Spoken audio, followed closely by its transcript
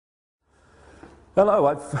Hello,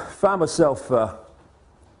 I've found myself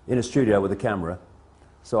in a studio with a camera,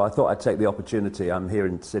 so I thought I'd take the opportunity. I'm here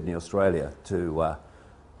in Sydney, Australia, to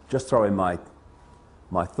just throw in my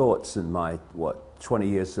thoughts and my, 20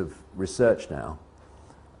 years of research now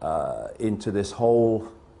into this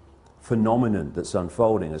whole phenomenon that's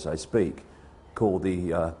unfolding as I speak, called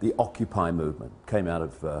the Occupy movement. Came out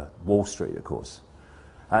of Wall Street, of course.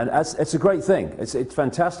 And it's a great thing. It's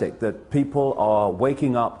fantastic that people are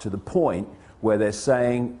waking up to the point where they're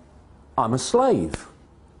saying, I'm a slave,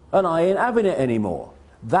 and I ain't having it anymore.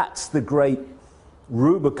 That's the great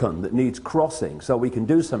Rubicon that needs crossing so we can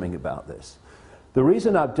do something about this. The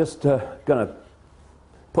reason I'm just going to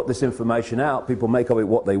put this information out, people make of it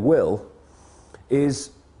what they will,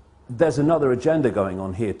 is there's another agenda going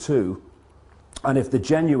on here too. And if the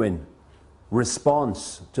genuine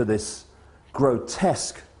response to this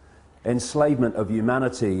grotesque enslavement of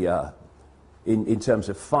humanity in terms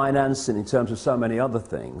of finance and in terms of so many other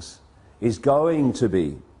things is going to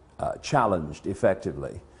be challenged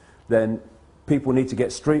effectively, then people need to get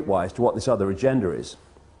streetwise to what this other agenda is.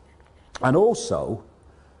 And also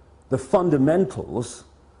the fundamentals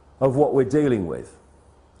of what we're dealing with.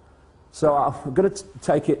 So I'm going to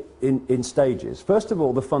take it in stages. First of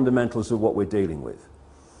all, the fundamentals of what we're dealing with.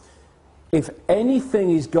 If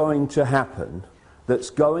anything is going to happen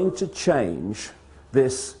that's going to change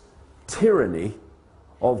this tyranny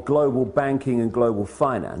of global banking and global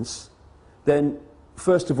finance, then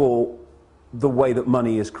first of all, the way that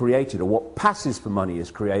money is created, or what passes for money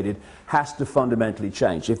is created, has to fundamentally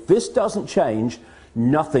change. If this doesn't change,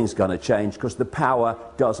 nothing's going to change, because the power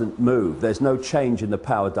doesn't move. There's no change in the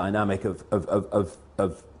power dynamic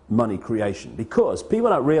of money creation, because people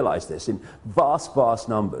don't realize this in vast, vast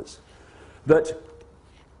numbers, that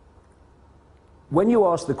when you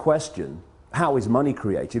ask the question, how is money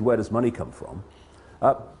created, where does money come from,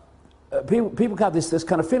 people have this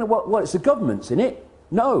kind of feeling, well, it's the government's in it.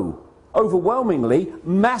 No. Overwhelmingly,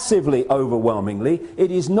 massively overwhelmingly,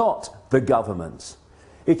 it is not the government.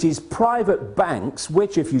 It is private banks,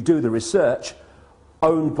 which, if you do the research,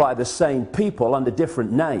 owned by the same people under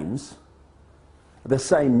different names, the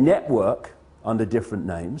same network under different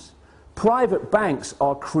names. Private banks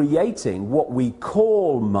are creating what we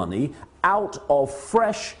call money out of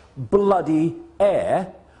fresh, bloody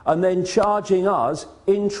air, and then charging us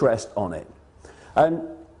interest on it. And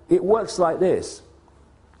it works like this.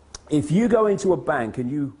 If you go into a bank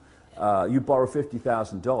and you borrow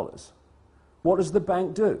 $50,000, what does the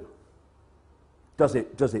bank do? Does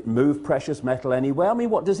it move precious metal anywhere? I mean,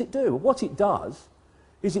 what does it do? What it does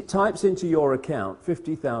is it types into your account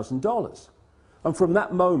 $50,000. And from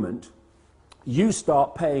that moment, you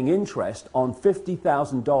start paying interest on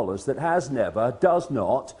 $50,000 that has never, does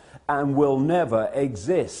not, and will never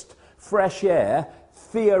exist. Fresh air,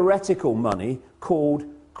 theoretical money called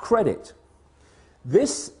credit.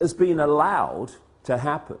 This has been allowed to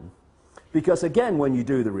happen because, again, when you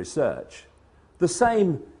do the research, the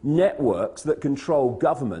same networks that control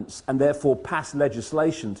governments and therefore pass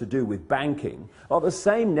legislation to do with banking are the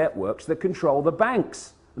same networks that control the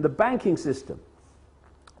banks and the banking system.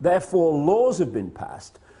 Therefore, laws have been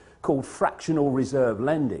passed called fractional reserve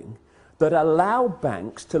lending that allow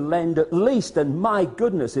banks to lend at least, and my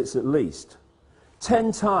goodness, it's at least,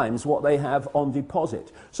 10 times what they have on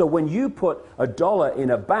deposit. So when you put $1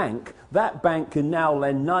 in a bank, that bank can now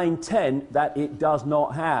lend 9/10 that it does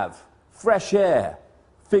not have. Fresh air,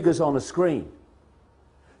 figures on a screen.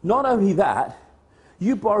 Not only that,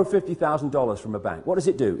 you borrow $50,000 from a bank. What does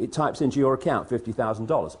it do? It types into your account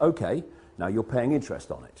 $50,000. Okay, now you're paying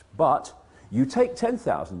interest on it. But you take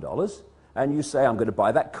 $10,000 and you say, I'm going to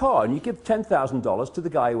buy that car, and you give $10,000 to the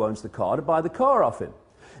guy who owns the car to buy the car off him.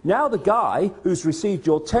 Now the guy who's received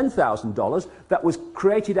your $10,000 that was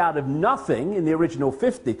created out of nothing in the original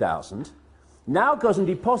 $50,000 now goes and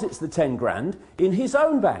deposits the 10 grand in his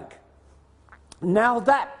own bank. Now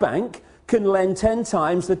that bank can lend 10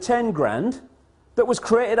 times the 10 grand that was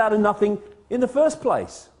created out of nothing in the first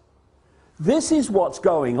place. This is what's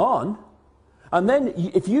going on. And then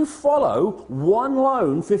if you follow one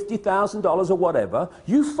loan, $50,000 or whatever,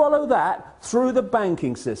 you follow that through the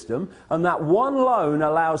banking system, and that one loan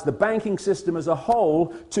allows the banking system as a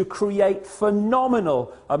whole to create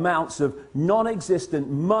phenomenal amounts of non-existent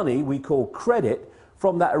money we call credit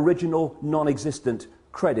from that original non-existent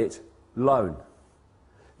credit loan.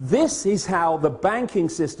 This is how the banking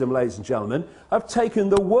system, ladies and gentlemen, have taken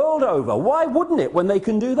the world over. Why wouldn't it when they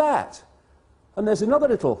can do that? And there's another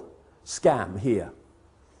little scam here.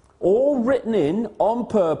 All written in on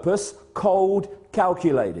purpose, cold,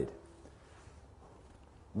 calculated.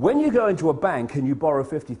 When you go into a bank and you borrow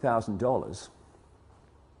 $50,000,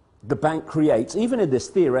 the bank creates, even in this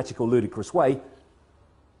theoretical, ludicrous way,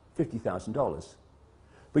 $50,000.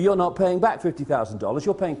 But you're not paying back $50,000,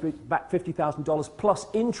 you're paying back $50,000 plus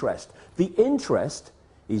interest. The interest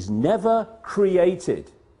is never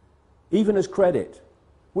created, even as credit,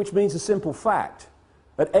 which means a simple fact.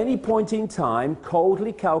 At any point in time,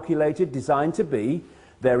 coldly calculated, designed to be,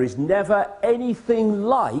 there is never anything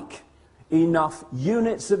like enough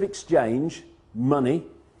units of exchange, money,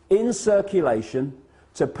 in circulation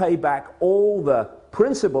to pay back all the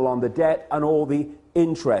principal on the debt and all the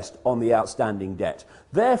interest on the outstanding debt.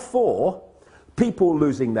 Therefore, people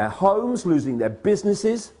losing their homes, losing their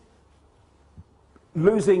businesses,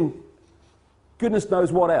 losing goodness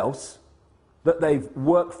knows what else that they've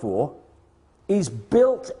worked for, is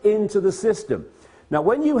built into the system. Now,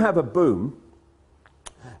 when you have a boom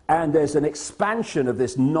and there's an expansion of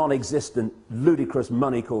this non-existent, ludicrous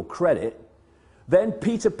money called credit, then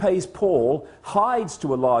Peter pays Paul hides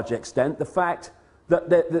to a large extent the fact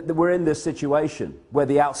that we're in this situation where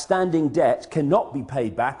the outstanding debt cannot be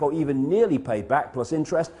paid back or even nearly paid back plus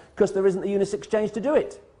interest because there isn't the units exchange to do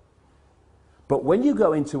it. But when you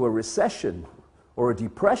go into a recession or a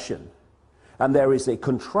depression and there is a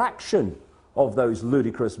contraction of those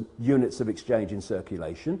ludicrous units of exchange in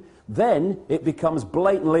circulation, then it becomes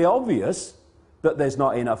blatantly obvious that there's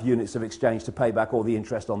not enough units of exchange to pay back all the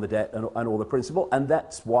interest on the debt and all the principal, and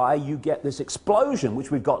that's why you get this explosion, which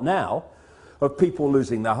we've got now, of people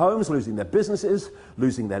losing their homes, losing their businesses,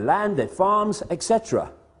 losing their land, their farms,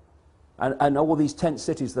 etc. And all these tent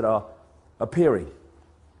cities that are appearing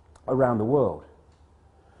around the world.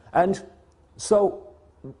 And so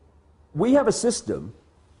we have a system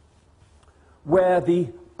where the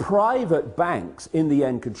private banks, in the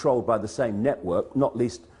end controlled by the same network, not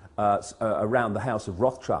least around the house of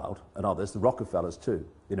Rothschild and others, the Rockefellers too,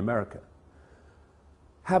 in America,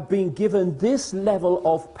 have been given this level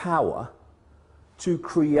of power to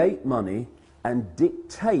create money and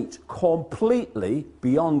dictate completely,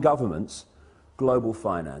 beyond governments, global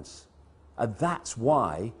finance. And that's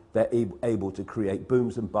why they're able to create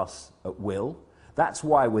booms and busts at will. That's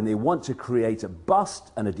why when they want to create a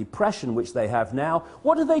bust and a depression, which they have now,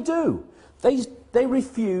 what do? They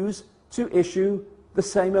refuse to issue the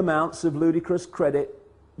same amounts of ludicrous credit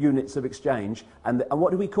units of exchange. And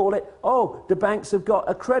what do we call it? Oh, the banks have got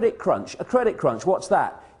a credit crunch. A credit crunch, what's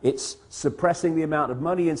that? It's suppressing the amount of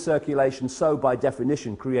money in circulation, so by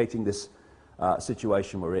definition creating this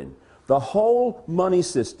situation we're in. The whole money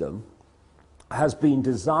system has been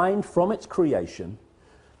designed from its creation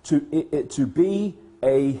to be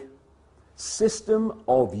a system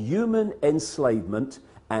of human enslavement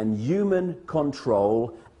and human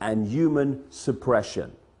control and human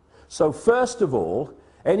suppression. So first of all,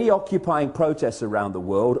 any occupying protests around the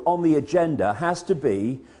world on the agenda has to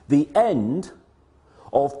be the end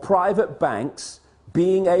of private banks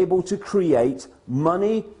being able to create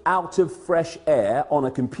money out of fresh air on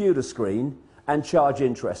a computer screen and charge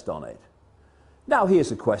interest on it. Now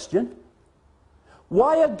here's a question.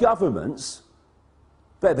 Why are governments,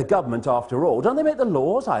 they're the government after all, don't they make the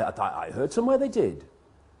laws? I heard somewhere they did.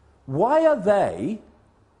 Why are they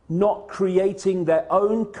not creating their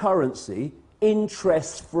own currency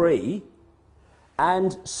interest-free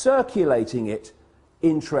and circulating it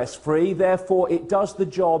interest-free? Therefore, it does the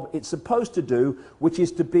job it's supposed to do, which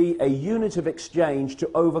is to be a unit of exchange to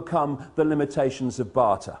overcome the limitations of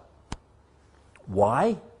barter.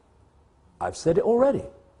 Why? I've said it already.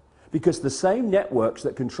 Because the same networks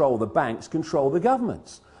that control the banks control the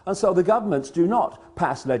governments. And so the governments do not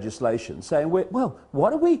pass legislation saying, well,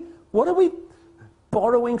 what are we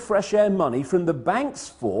borrowing fresh air money from the banks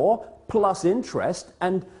for, plus interest,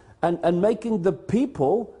 and making the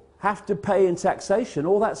people have to pay in taxation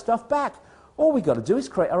all that stuff back? All we've got to do is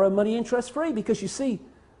create our own money interest-free, because you see,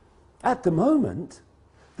 at the moment,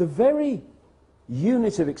 the very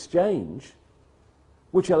unit of exchange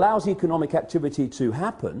which allows economic activity to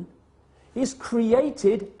happen is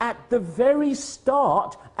created at the very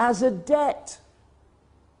start as a debt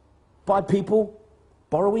by people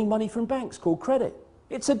borrowing money from banks called credit.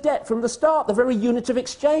 It's a debt from the start, the very unit of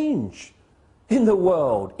exchange in the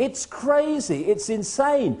world. It's crazy, it's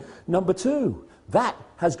insane. Number two, that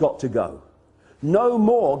has got to go. No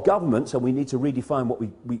more governments, and we need to redefine what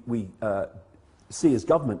we see as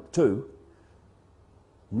government too.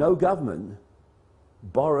 No government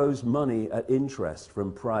borrows money at interest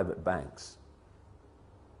from private banks.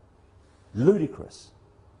 Ludicrous.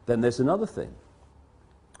 Then there's another thing.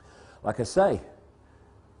 Like I say,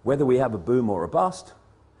 whether we have a boom or a bust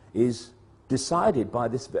is decided by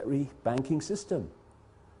this very banking system.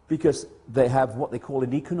 because they have what they call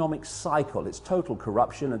an economic cycle. It's total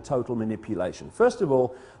corruption and total manipulation. First of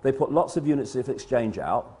all, they put lots of units of exchange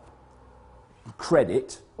out,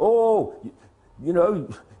 credit. Oh, you know,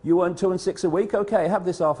 you earn 2 and 6 a week? Okay, have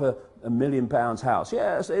this off a £1 million house.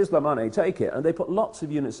 Yes, here's the money, take it. And they put lots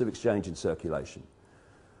of units of exchange in circulation.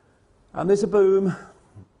 And there's a boom,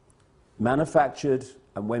 manufactured,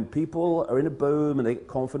 and when people are in a boom and they get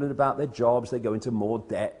confident about their jobs, they go into more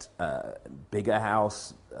debt, bigger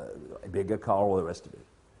house, a bigger car, all the rest of it.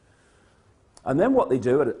 And then what they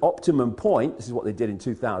do at an optimum point, this is what they did in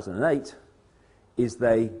 2008, is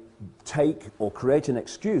they take or create an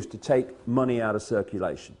excuse to take money out of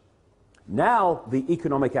circulation. Now the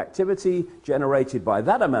economic activity generated by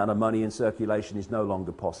that amount of money in circulation is no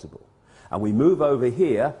longer possible. And we move over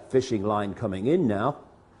here, fishing line coming in now,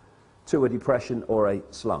 to a depression or a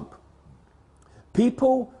slump.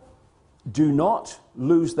 People do not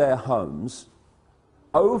lose their homes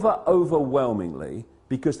overwhelmingly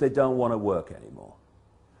because they don't want to work anymore.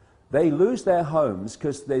 They lose their homes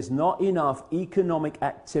because there's not enough economic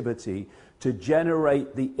activity to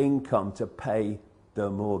generate the income to pay the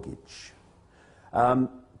mortgage.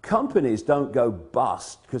 Companies don't go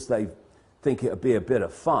bust because they think it'll be a bit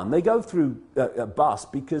of fun. They go through a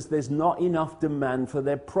bust because there's not enough demand for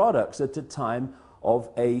their products at a time of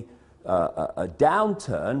a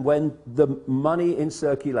downturn when the money in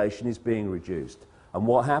circulation is being reduced. And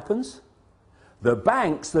what happens? The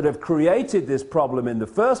banks that have created this problem in the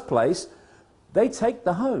first place, they take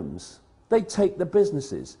the homes, they take the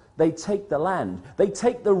businesses, they take the land, they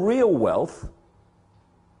take the real wealth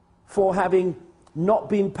for having not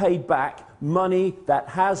been paid back money that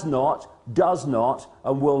has not, does not,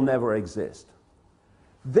 and will never exist.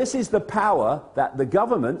 This is the power that the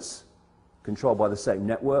governments, controlled by the same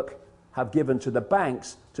network, have given to the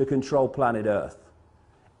banks to control planet Earth.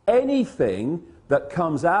 Anything that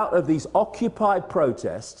comes out of these Occupy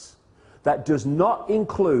protests that does not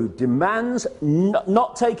include demands,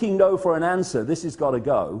 not taking no for an answer, this has got to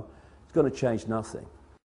go, it's going to change nothing.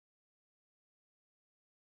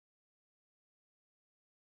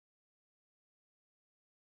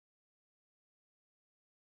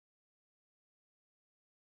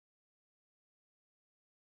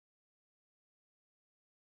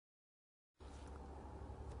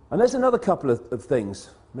 And there's another couple of things,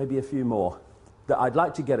 maybe a few more, that I'd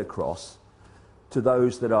like to get across to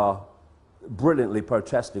those that are brilliantly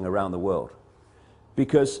protesting around the world.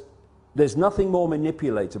 Because there's nothing more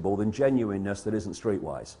manipulatable than genuineness that isn't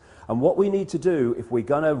streetwise. And what we need to do, if we're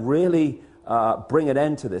going to really bring an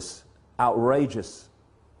end to this outrageous,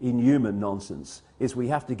 inhuman nonsense, is we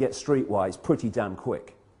have to get streetwise pretty damn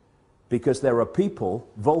quick. Because there are people,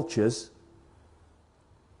 vultures,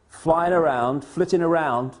 flying around, flitting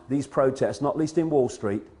around these protests, not least in Wall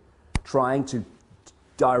Street, trying to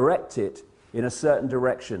direct it in a certain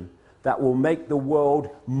direction that will make the world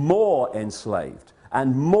more enslaved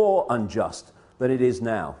and more unjust than it is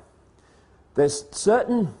now. There's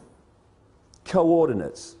certain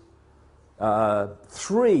coordinates,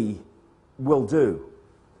 3 will do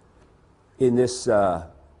in this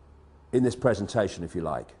presentation, if you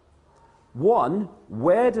like. 1,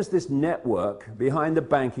 where does this network behind the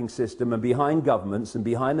banking system and behind governments and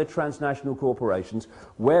behind the transnational corporations,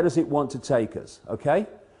 where does it want to take us? Okay?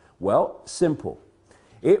 Well, simple.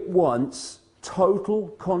 It wants total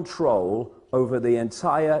control over the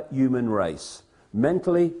entire human race,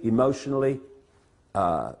 mentally, emotionally,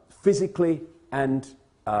 physically, and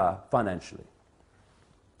financially.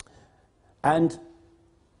 And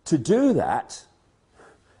to do that,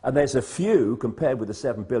 and there's a few, compared with the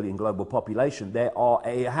 7 billion global population, there are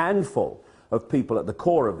a handful of people at the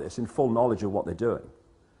core of this in full knowledge of what they're doing.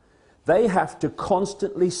 They have to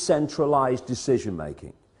constantly centralize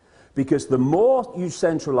decision-making. Because the more you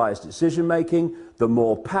centralize decision-making, the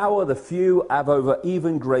more power the few have over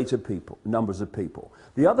even greater numbers of people.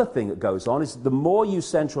 The other thing that goes on is the more you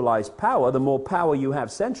centralize power, the more power you have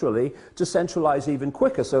centrally to centralize even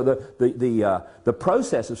quicker. So the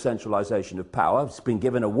process of centralization of power, it's been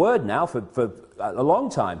given a word now for a long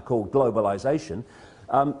time called globalization.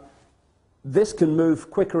 This can move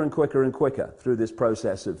quicker and quicker and quicker through this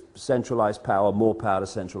process of centralized power, more power to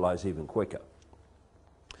centralize even quicker.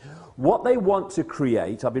 What they want to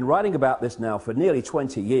create, I've been writing about this now for nearly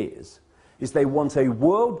 20 years, is they want a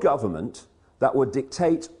world government that would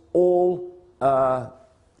dictate all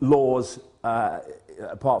laws,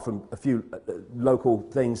 apart from a few local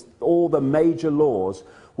things. All the major laws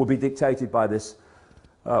will be dictated by this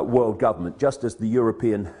world government, just as the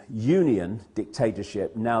European Union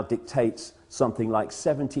dictatorship now dictates something like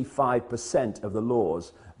 75% of the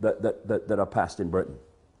laws that are passed in Britain.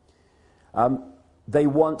 They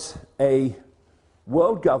want a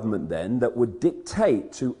world government then that would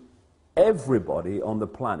dictate to everybody on the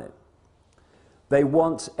planet. They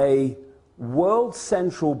want a world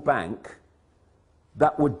central bank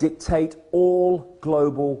that would dictate all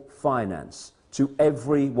global finance to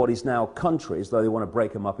every what is now countries, though they want to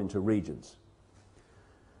break them up into regions.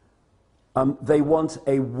 They want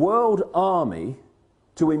a world army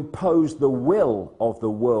to impose the will of the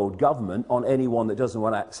world government on anyone that doesn't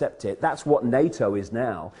want to accept it. That's what NATO is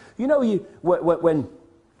now. You know,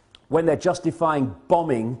 when they're justifying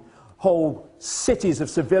bombing whole cities of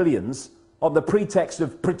civilians on the pretext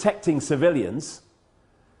of protecting civilians,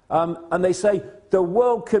 and they say, the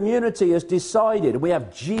world community has decided, we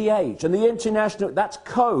have GH, and the international, that's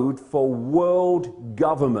code for world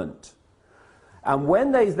government. And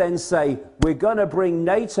when they then say, we're going to bring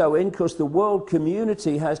NATO in because the world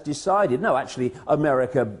community has decided, no, actually,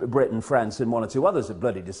 America, Britain, France, and one or two others have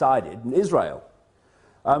bloody decided, and Israel.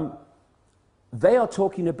 They are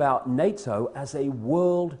talking about NATO as a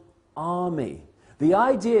world army. The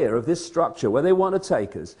idea of this structure, where they want to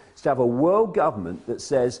take us, is to have a world government that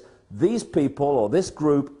says, these people, or this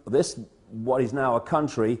group, or this, what is now a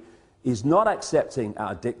country, is not accepting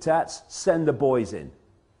our diktats, send the boys in.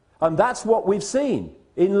 And that's what we've seen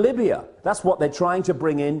in Libya. That's what they're trying to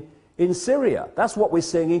bring in Syria. That's what we're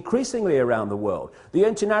seeing increasingly around the world. The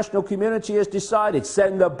international community has decided,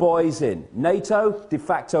 send the boys in. NATO, de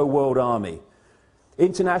facto world army.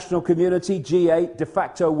 International community, G8, de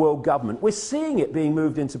facto world government. We're seeing it being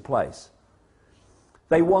moved into place.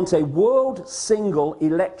 They want a world single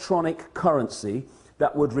electronic currency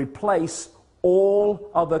that would replace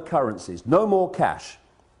all other currencies. No more cash.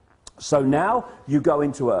 So now you go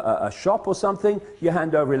into a shop or something, you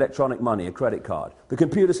hand over electronic money, a credit card. The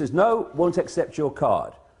computer says, no, won't accept your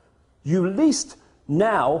card. You least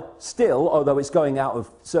now, still, although it's going out of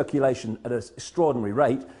circulation at an extraordinary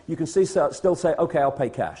rate, you can still say, okay, I'll pay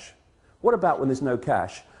cash. What about when there's no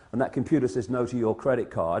cash and that computer says no to your credit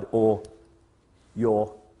card or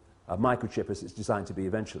your microchip as it's designed to be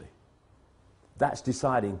eventually? That's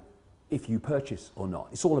deciding if you purchase or not.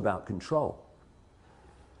 It's all about control.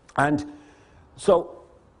 And so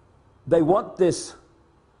they want this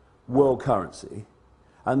world currency,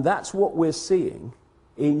 and that's what we're seeing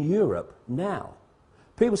in Europe now.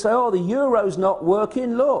 People say, oh, the euro's not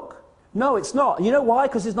working. Look. No, it's not. You know why?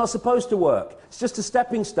 Because it's not supposed to work. It's just a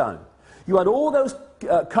stepping stone. You had all those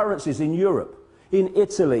currencies in Europe, in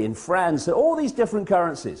Italy, in France, all these different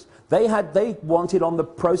currencies. They wanted on the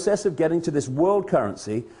process of getting to this world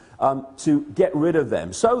currency to get rid of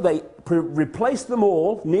them. So they replaced them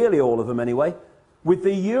all, nearly all of them anyway, with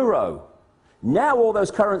the euro. Now all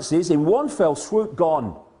those currencies in one fell swoop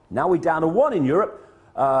gone. Now we're down to one in Europe,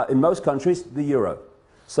 in most countries, the euro.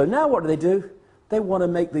 So now what do? They want to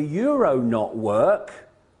make the euro not work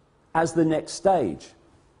as the next stage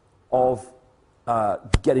of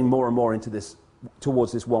getting more and more into this,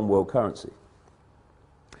 towards this one world currency.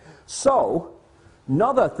 So,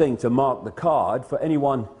 another thing to mark the card for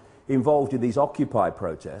anyone involved in these Occupy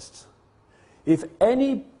protests, if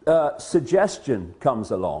any suggestion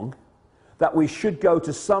comes along that we should go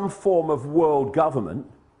to some form of world government,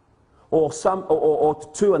 or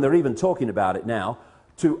to, and they're even talking about it now,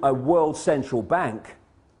 to a world central bank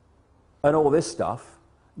and all this stuff,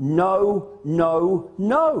 no, no,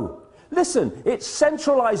 no. Listen, it's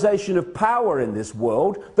centralization of power in this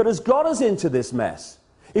world that has got us into this mess.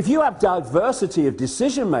 If you have diversity of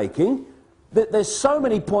decision-making, there's so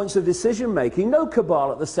many points of decision-making, no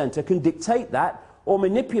cabal at the center can dictate that or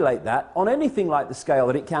manipulate that on anything like the scale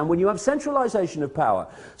that it can when you have centralization of power.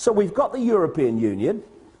 So we've got the European Union,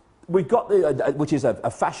 we've got the, which is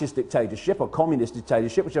a fascist dictatorship or communist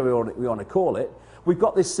dictatorship, whichever we want to call it. We've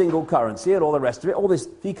got this single currency and all the rest of it, all this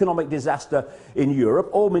economic disaster in Europe,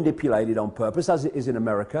 all manipulated on purpose, as it is in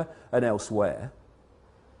America and elsewhere.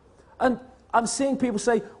 And I'm seeing people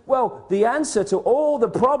say, well, the answer to all the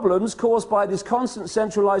problems caused by this constant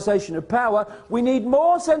centralization of power, we need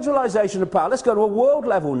more centralization of power. Let's go to a world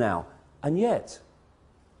level now. And yet,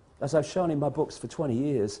 as I've shown in my books for 20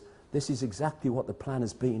 years, this is exactly what the plan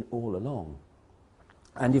has been all along.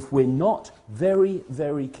 And if we're not very,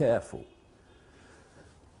 very careful,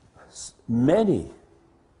 many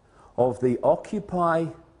of the Occupy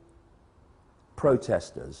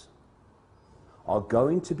protesters are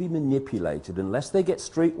going to be manipulated, unless they get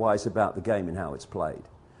streetwise about the game and how it's played.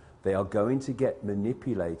 They are going to get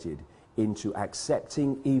manipulated into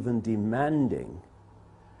accepting, even demanding,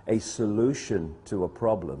 a solution to a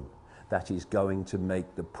problem that is going to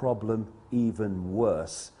make the problem even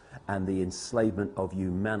worse and the enslavement of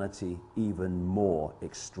humanity even more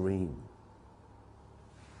extreme.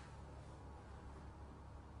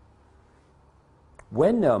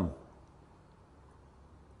 When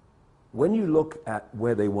you look at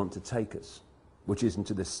where they want to take us, which is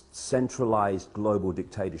into this centralized global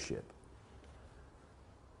dictatorship,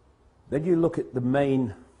 then you look at the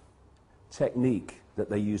main technique that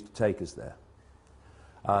they use to take us there.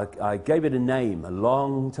 I gave it a name a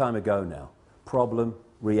long time ago now: problem,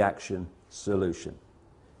 reaction, solution.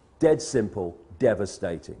 Dead simple,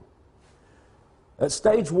 devastating. At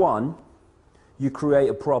stage one, you create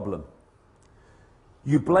a problem.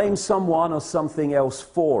 You blame someone or something else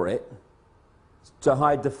for it to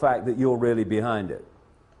hide the fact that you're really behind it.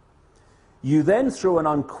 You then, through an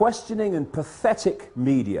unquestioning and pathetic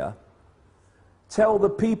media, tell the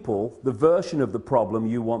people the version of the problem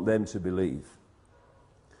you want them to believe.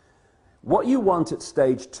 What you want at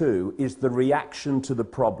stage two is the reaction to the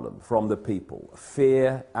problem from the people.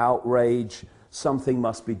 Fear, outrage, something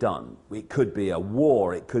must be done. It could be a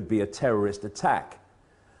war, it could be a terrorist attack,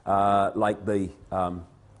 like the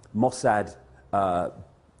Mossad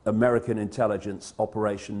American intelligence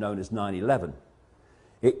operation known as 9/11.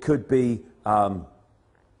 It could be an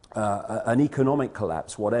economic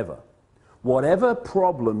collapse, whatever. Whatever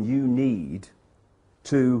problem you need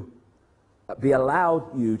to be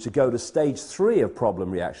allowed you to go to stage three of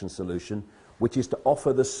problem, reaction, solution, which is to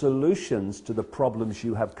offer the solutions to the problems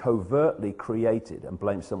you have covertly created and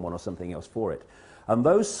blame someone or something else for it. And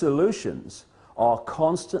those solutions are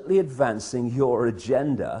constantly advancing your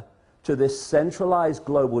agenda to this centralized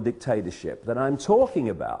global dictatorship that I'm talking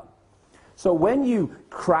about. So when you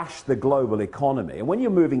crash the global economy, and when you're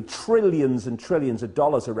moving trillions and trillions of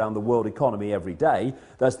dollars around the world economy every day,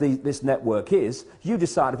 as this network is, you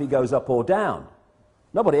decide if it goes up or down.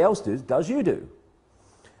 Nobody else does, you do.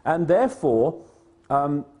 And therefore,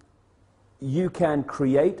 you can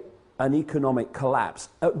create an economic collapse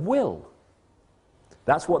at will.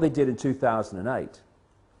 That's what they did in 2008,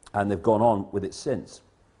 and they've gone on with it since.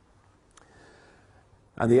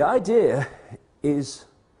 And the idea is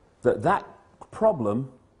that that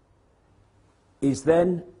problem is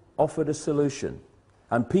then offered a solution.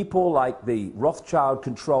 And people like the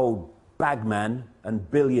Rothschild-controlled bagman and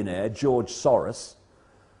billionaire George Soros,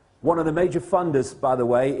 one of the major funders, by the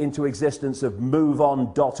way, into existence of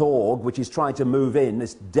MoveOn.org, which is trying to move in,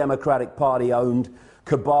 this Democratic Party-owned,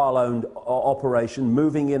 cabal-owned operation,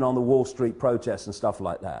 moving in on the Wall Street protests and stuff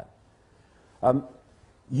like that.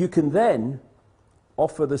 You can then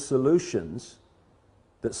offer the solutions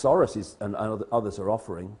that Soros and others are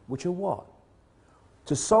offering, which are what?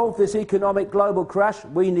 To solve this economic global crash,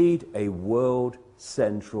 we need a world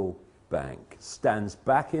central bank. Stands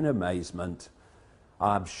back in amazement.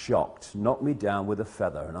 I'm shocked. Knock me down with a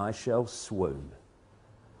feather and I shall swoon.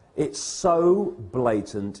 It's so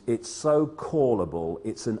blatant, it's so callable,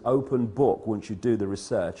 it's an open book once you do the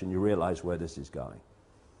research and you realize where this is going.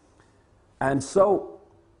 And so,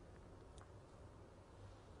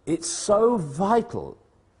 it's so vital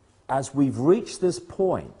as we've reached this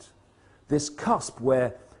point, this cusp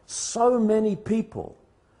where so many people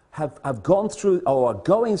have gone through or are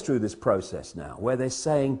going through this process now, where they're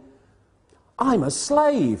saying, I'm a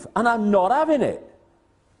slave and I'm not having it.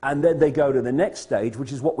 And then they go to the next stage,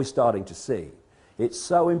 which is what we're starting to see. It's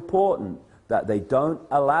so important that they don't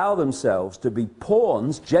allow themselves to be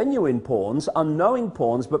pawns, genuine pawns, unknowing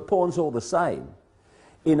pawns, but pawns all the same,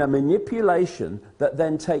 in a manipulation that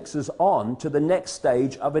then takes us on to the next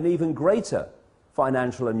stage of an even greater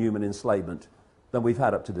financial and human enslavement than we've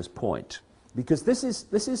had up to this point. Because this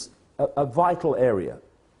is a vital area.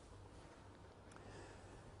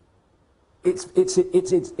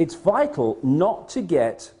 It's vital not to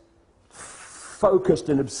get focused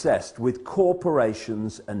and obsessed with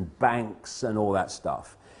corporations and banks and all that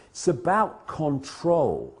stuff. It's about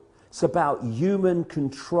control. It's about human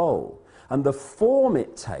control. And the form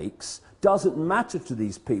it takes doesn't matter to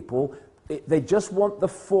these people. They just want the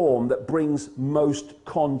form that brings most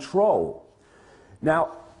control.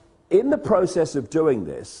 Now, in the process of doing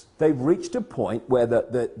this, they've reached a point where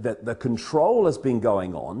the control has been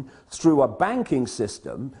going on through a banking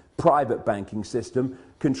system, private banking system,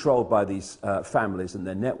 controlled by these families and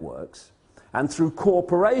their networks, and through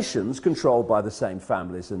corporations controlled by the same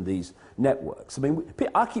families and these networks. I mean,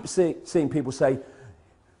 I keep seeing people say,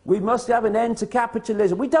 we must have an end to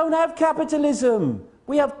capitalism. We don't have capitalism.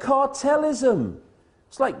 We have cartelism.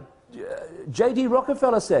 It's like J.D.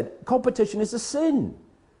 Rockefeller said, competition is a sin.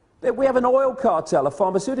 We have an oil cartel, a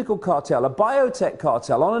pharmaceutical cartel, a biotech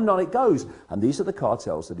cartel, on and on it goes. And these are the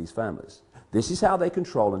cartels of these families. This is how they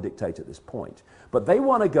control and dictate at this point. But they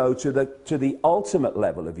want to go to the ultimate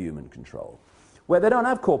level of human control, where they don't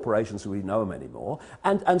have corporations, so we know them anymore.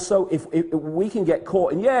 And so if we can get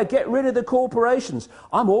caught in, yeah, get rid of the corporations,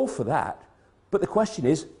 I'm all for that. But the question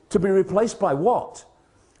is, to be replaced by what?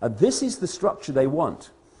 And this is the structure they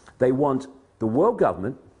want. They want the world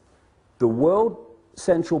government, the world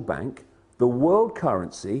central bank, the world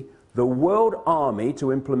currency, the world army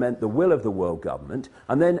to implement the will of the world government,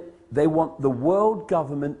 and then they want the world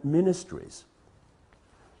government ministries.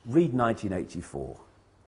 Read 1984.